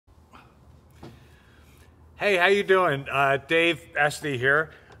Hey, how you doing? Dave Esty here,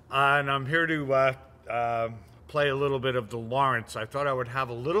 and I'm here to play a little bit of the Lawerence. I thought I would have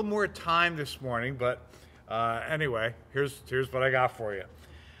a little more time this morning, but anyway, here's what I got for you.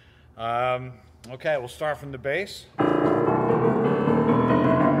 Okay, we'll start from the bass.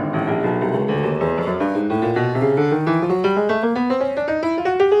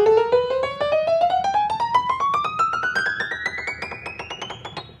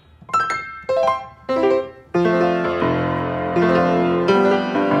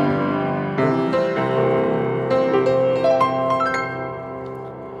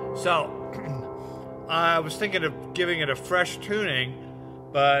 So, I was thinking of giving it a fresh tuning,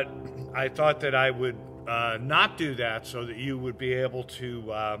 but I thought that I would not do that so that you would be able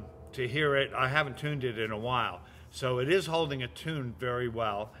to hear it. I haven't tuned it in a while, so it is holding a tune very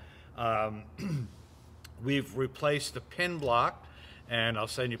well. We've replaced the pin block, and I'll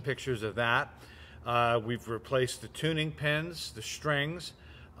send you pictures of that. We've replaced the tuning pins, the strings,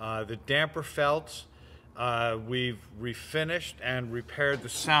 the damper felts. We've refinished and repaired the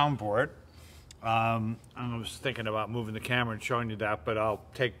soundboard. I was thinking about moving the camera and showing you that, but I'll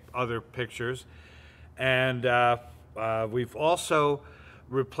take other pictures. And we've also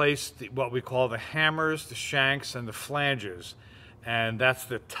replaced what we call the hammers, the shanks, and the flanges. And that's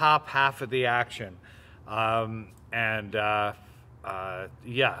the top half of the action. Yeah,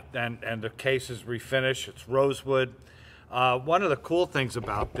 and the case is refinished. It's rosewood. One of the cool things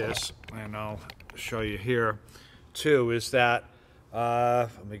about this, and I'll show you here too, is that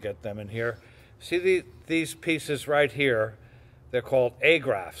let me get them in here. See these pieces right here? They're called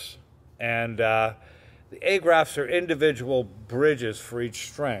A-graphs, and the A-graphs are individual bridges for each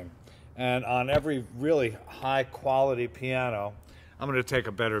string. And on every really high quality piano, I'm going to take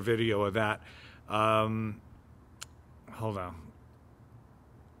a better video of that. Hold on,